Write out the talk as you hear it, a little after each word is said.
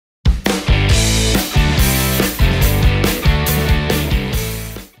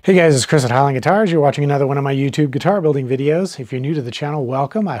Hey guys, it's Chris at Highline Guitars. You're watching another one of my YouTube guitar building videos. If you're new to the channel,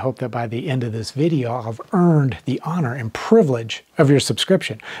 welcome. I hope that by the end of this video, I've earned the honor and privilege of your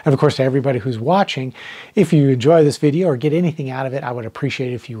subscription. And of course, to everybody who's watching, if you enjoy this video or get anything out of it, I would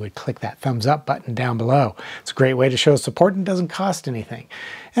appreciate it if you would click that thumbs up button down below. It's a great way to show support and doesn't cost anything.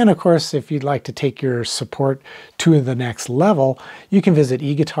 And of course, if you'd like to take your support to the next level, you can visit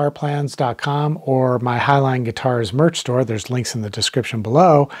eguitarplans.com or my Highline Guitars merch store. There's links in the description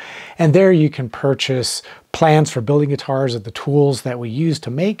below. And there you can purchase plans for building guitars of the tools that we use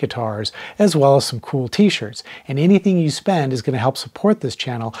to make guitars, as well as some cool t-shirts. And anything you spend is going to help support this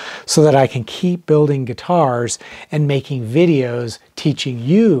channel so that I can keep building guitars and making videos teaching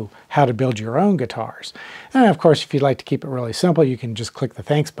you how to build your own guitars. And of course, if you'd like to keep it really simple, you can just click the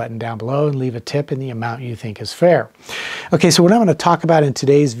thanks button down below and leave a tip in the amount you think is fair. Okay, so what I'm going to talk about in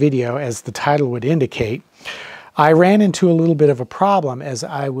today's video, as the title would indicate, I ran into a little bit of a problem as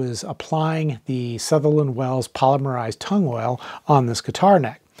I was applying the Sutherland Wells polymerized tongue oil on this guitar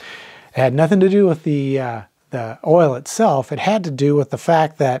neck. It had nothing to do with the oil itself. It had to do with the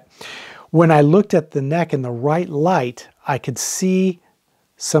fact that when I looked at the neck in the right light, I could see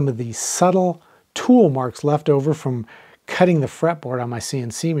some of the subtle tool marks left over from cutting the fretboard on my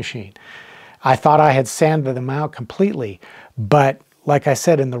CNC machine. I thought I had sanded them out completely, but like I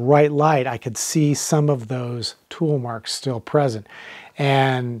said, in the right light, I could see some of those tool marks still present.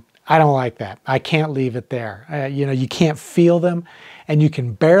 And I don't like that. I can't leave it there. You know, you can't feel them and you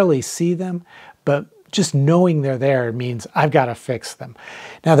can barely see them, but just knowing they're there means I've got to fix them.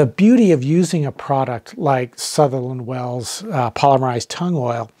 Now, the beauty of using a product like Sutherland Wells polymerized tongue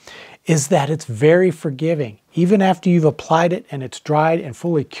oil is that it's very forgiving. Even after you've applied it and it's dried and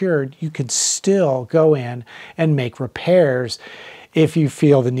fully cured, you can still go in and make repairs if you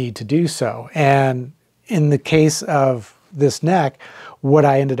feel the need to do so. And in the case of this neck, what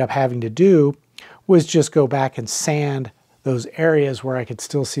I ended up having to do was just go back and sand those areas where I could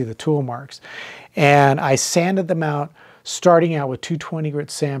still see the tool marks. And I sanded them out, starting out with 220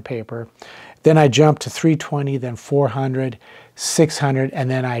 grit sandpaper. Then I jumped to 320, then 400, 600, and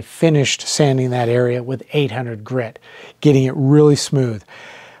then I finished sanding that area with 800 grit, getting it really smooth.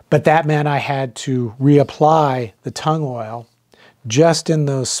 But that meant I had to reapply the tongue oil just in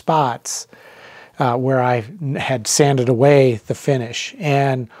those spots where I had sanded away the finish.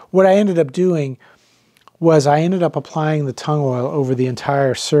 And what I ended up doing was I ended up applying the tongue oil over the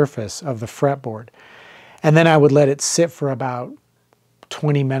entire surface of the fretboard. And then I would let it sit for about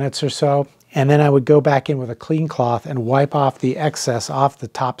 20 minutes or so. And then I would go back in with a clean cloth and wipe off the excess off the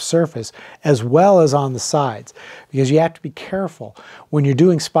top surface as well as on the sides. Because you have to be careful when you're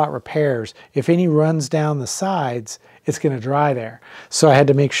doing spot repairs. If any runs down the sides, it's going to dry there. So I had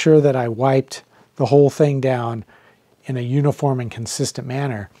to make sure that I wiped the whole thing down in a uniform and consistent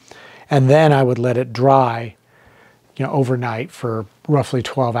manner. And then I would let it dry, you know, overnight for roughly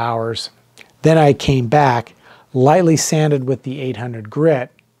 12 hours. Then I came back, lightly sanded with the 800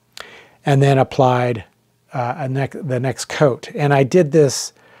 grit, and then applied the next coat. And I did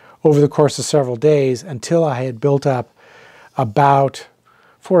this over the course of several days until I had built up about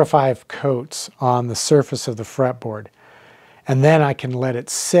 4 to 5 coats on the surface of the fretboard. And then I can let it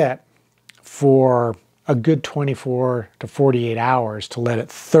sit for a good 24 to 48 hours to let it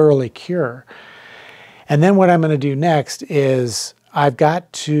thoroughly cure. And then what I'm going to do next is I've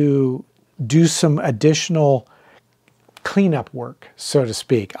got to do some additional cleanup work, so to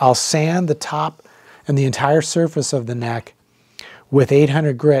speak. I'll sand the top and the entire surface of the neck with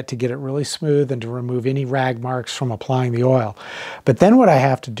 800 grit to get it really smooth and to remove any rag marks from applying the oil. But then what I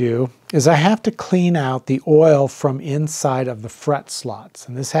have to do is I have to clean out the oil from inside of the fret slots.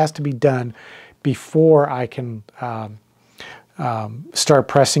 And this has to be done before I can start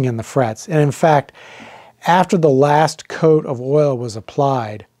pressing in the frets. And in fact, after the last coat of oil was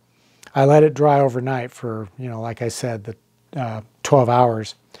applied, I let it dry overnight for, you know, like I said, the 12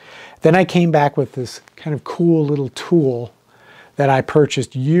 hours. Then I came back with this kind of cool little tool that I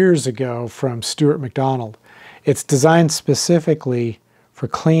purchased years ago from Stuart McDonald. It's designed specifically for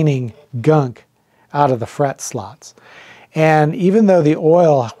cleaning gunk out of the fret slots. And even though the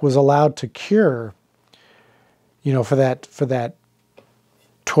oil was allowed to cure, you know, for that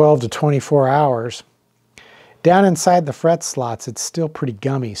 12 to 24 hours, down inside the fret slots, it's still pretty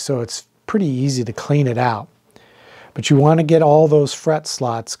gummy, so it's pretty easy to clean it out. But you want to get all those fret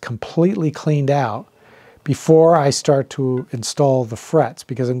slots completely cleaned out before I start to install the frets,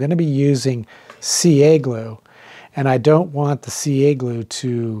 because I'm going to be using CA glue, and I don't want the CA glue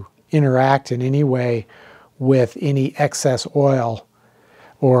to interact in any way with any excess oil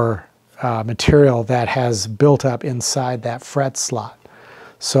or material that has built up inside that fret slot.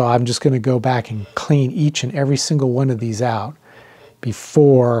 So I'm just going to go back and clean each and every single one of these out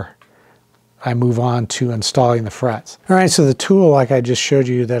before I move on to installing the frets. All right, so the tool, like I just showed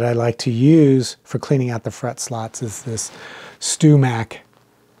you, that I like to use for cleaning out the fret slots is this StewMac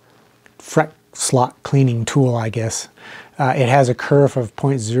fret slot cleaning tool, I guess. It has a kerf of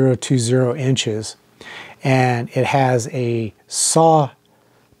 0.020 inches, and it has a saw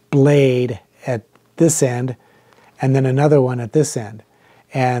blade at this end and then another one at this end.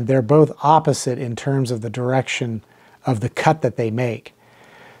 And they're both opposite in terms of the direction of the cut that they make.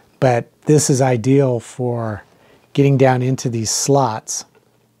 But this is ideal for getting down into these slots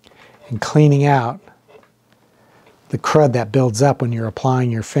and cleaning out the crud that builds up when you're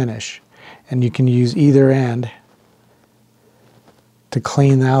applying your finish. And you can use either end to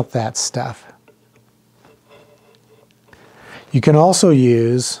clean out that stuff. You can also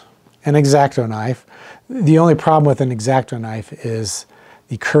use an X-Acto knife. The only problem with an X-Acto knife is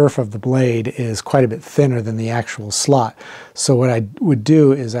the kerf of the blade is quite a bit thinner than the actual slot. So what I would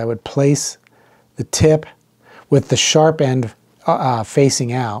do is I would place the tip with the sharp end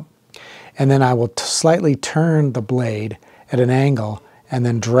facing out, and then I will slightly turn the blade at an angle and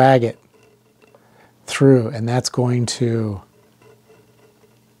then drag it through, and that's going to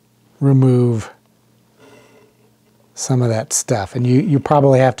remove some of that stuff. And you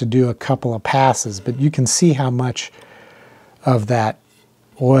probably have to do a couple of passes, but you can see how much of that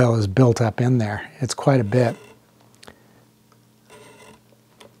oil is built up in there. It's quite a bit.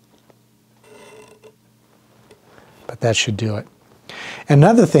 But that should do it.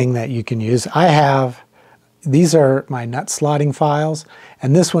 Another thing that you can use, these are my nut slotting files,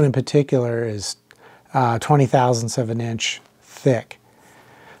 and this one in particular is 20 thousandths of an inch thick.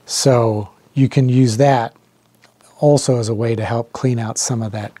 So you can use that also as a way to help clean out some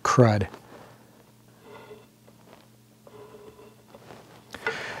of that crud.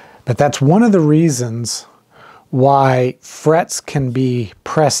 But that's one of the reasons why frets can be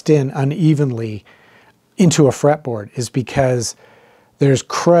pressed in unevenly into a fretboard, is because there's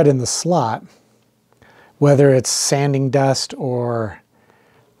crud in the slot, whether it's sanding dust or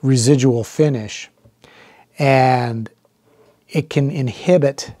residual finish, and it can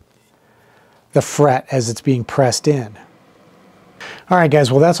inhibit the fret as it's being pressed in. All right,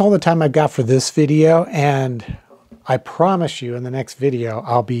 guys, well, that's all the time I've got for this video, and I promise you in the next video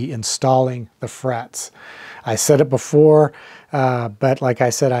I'll be installing the frets. I said it before, but like I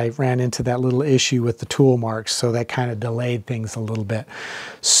said, I ran into that little issue with the tool marks, so that kind of delayed things a little bit.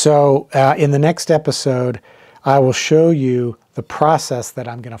 So in the next episode, I will show you the process that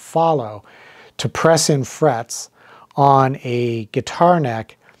I'm going to follow to press in frets on a guitar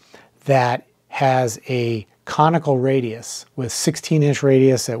neck that has a conical radius with 16-inch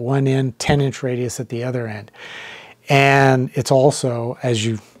radius at one end, 10-inch radius at the other end. And it's also, as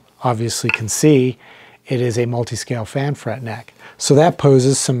you obviously can see, it is a multi-scale fan fret neck. So that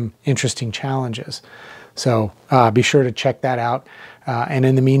poses some interesting challenges. So be sure to check that out. And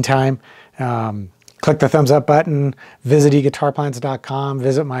in the meantime, click the thumbs up button, visit eguitarplans.com,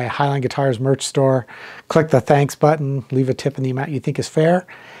 visit my Highline Guitars merch store, click the thanks button, leave a tip in the amount you think is fair,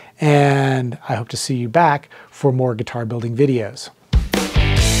 and I hope to see you back for more guitar building videos.